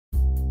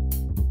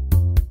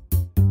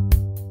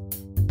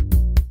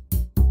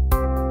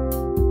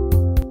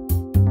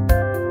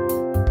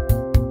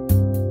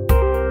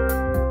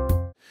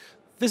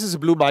This is a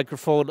blue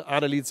microphone.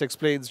 Arne Lietz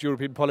explains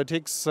European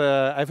politics.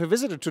 I have a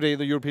visitor today in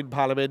the European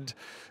Parliament.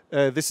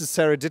 This is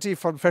Ditty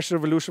from Fashion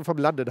Revolution from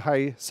London.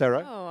 Hi,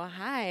 Sarah. Oh,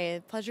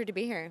 hi. Pleasure to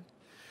be here.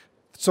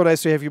 So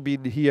nice to have you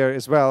been here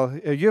as well.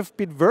 You've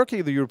been working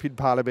in the European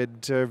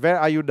Parliament. Where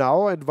are you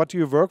now and what do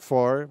you work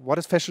for? What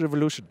is Fashion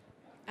Revolution?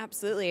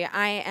 Absolutely.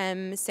 I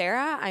am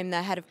Sarah. I'm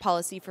the head of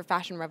policy for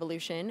Fashion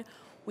Revolution.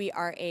 We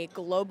are a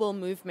global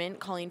movement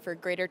calling for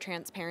greater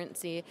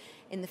transparency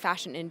in the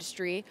fashion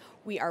industry.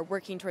 We are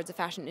working towards a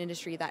fashion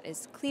industry that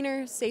is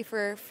cleaner,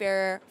 safer,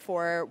 fairer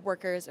for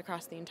workers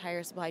across the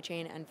entire supply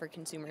chain and for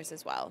consumers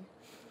as well.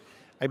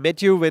 I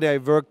met you when I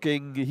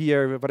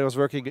was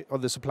working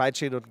on the supply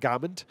chain on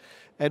garment.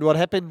 And what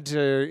happened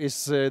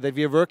is that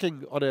we are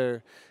working on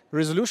a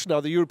resolution now,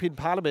 the European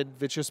Parliament,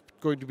 which is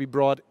going to be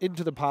brought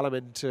into the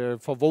Parliament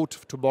for vote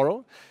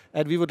tomorrow.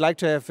 And we would like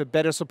to have a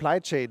better supply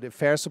chain, a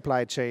fair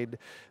supply chain.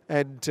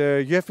 And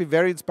you have been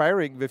very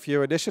inspiring with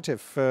your initiative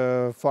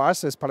for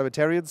us as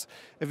parliamentarians.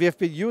 And we have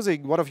been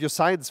using one of your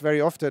signs very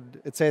often.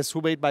 It says,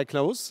 "Who made my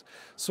clothes?"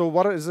 So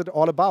what is it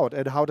all about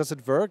and how does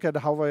it work and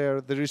how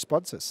are the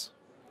responses?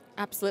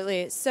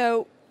 Absolutely.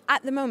 So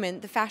at the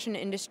moment, the fashion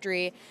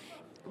industry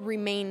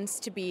remains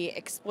to be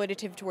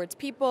exploitative towards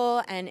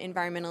people and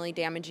environmentally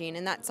damaging,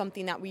 and that's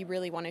something that we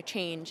really want to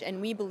change,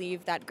 and we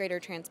believe that greater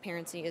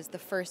transparency is the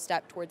first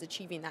step towards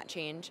achieving that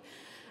change.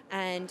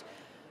 And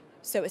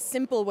so a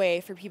simple way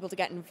for people to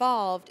get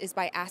involved is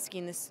by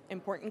asking this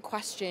important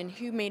question,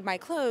 who made my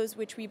clothes,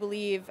 which we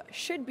believe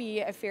should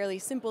be a fairly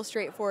simple,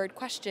 straightforward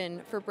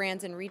question for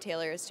brands and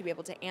retailers to be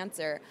able to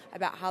answer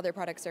about how their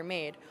products are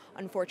made.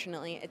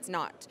 Unfortunately, it's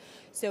not.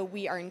 So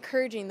we are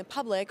encouraging the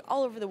public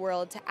all over the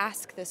world to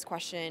ask this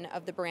question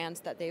of the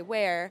brands that they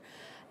wear,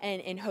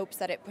 and in hopes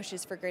that it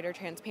pushes for greater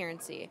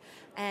transparency.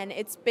 And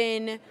it's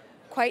been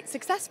quite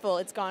successful.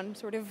 It's gone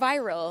sort of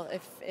viral,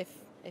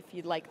 if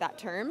you'd like that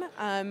term.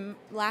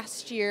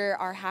 Last year,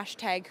 our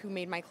hashtag Who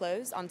Made My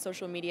Clothes on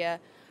social media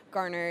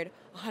garnered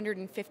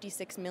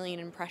 156 million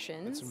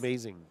impressions. That's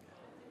amazing.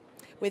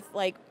 With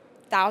like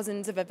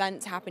thousands of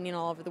events happening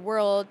all over the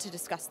world to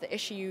discuss the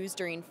issues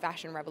during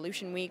Fashion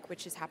Revolution Week,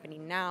 which is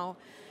happening now.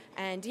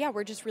 And yeah,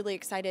 we're just really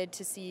excited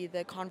to see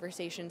the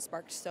conversation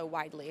sparked so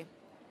widely.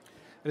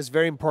 It is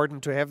very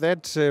important to have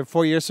that.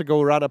 4 years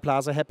ago, Rana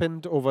Plaza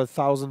happened. Over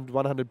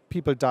 1,100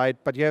 people died.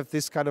 But you have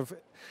this kind of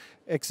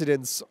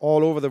accidents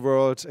all over the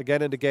world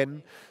again and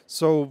again.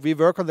 So we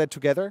work on that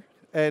together.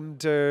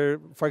 And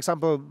for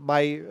example,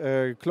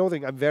 my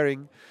clothing I'm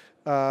wearing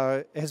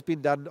has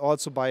been done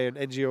also by an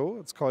NGO.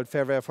 It's called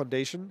Fair Wear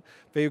Foundation,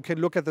 where you can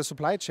look at the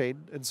supply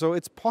chain. And so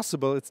it's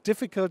possible. It's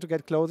difficult to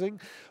get clothing.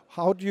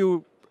 How do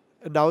you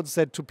announce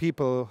that to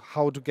people,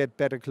 how to get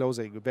better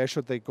clothing? Where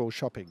should they go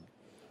shopping?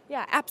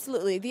 Yeah,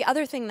 absolutely. The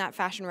other thing that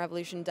Fashion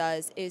Revolution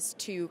does is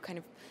to kind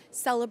of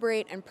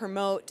celebrate and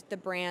promote the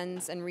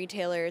brands and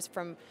retailers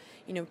from,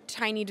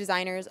 tiny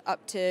designers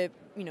up to,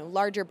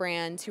 larger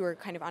brands who are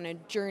kind of on a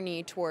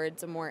journey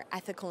towards a more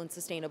ethical and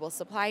sustainable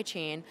supply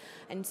chain.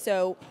 And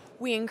so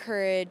we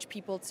encourage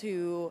people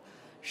to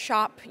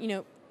shop,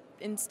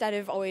 instead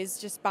of always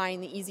just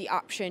buying the easy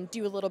option,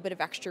 do a little bit of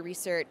extra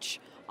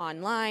research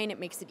online. It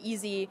makes it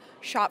easy.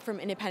 Shop from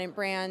independent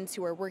brands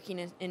who are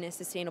working in a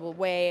sustainable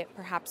way,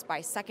 perhaps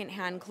buy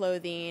secondhand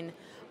clothing.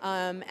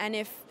 And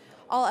if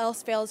all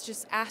else fails,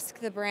 just ask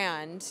the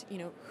brand,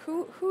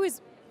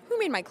 who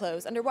made my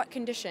clothes, under what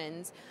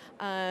conditions.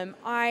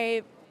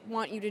 I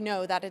want you to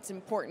know that it's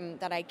important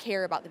that I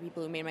care about the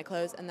people who made my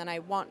clothes and that I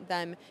want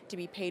them to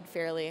be paid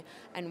fairly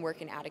and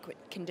work in adequate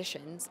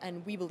conditions.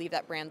 And we believe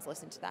that brands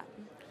listen to that.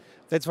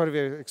 That's what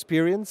we've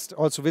experienced,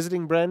 also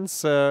visiting brands.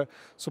 So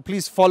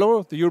please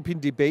follow the European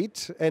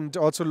debate and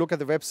also look at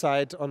the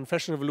website on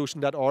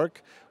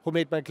fashionrevolution.org. Who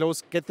made my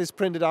clothes? Get this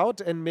printed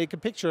out and make a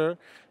picture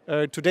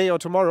today or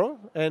tomorrow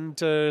and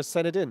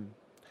send it in.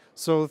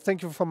 So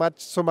thank you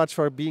so much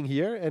for being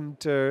here and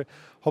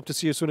hope to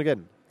see you soon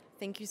again.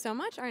 Thank you so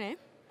much, Arne.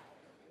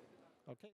 Okay.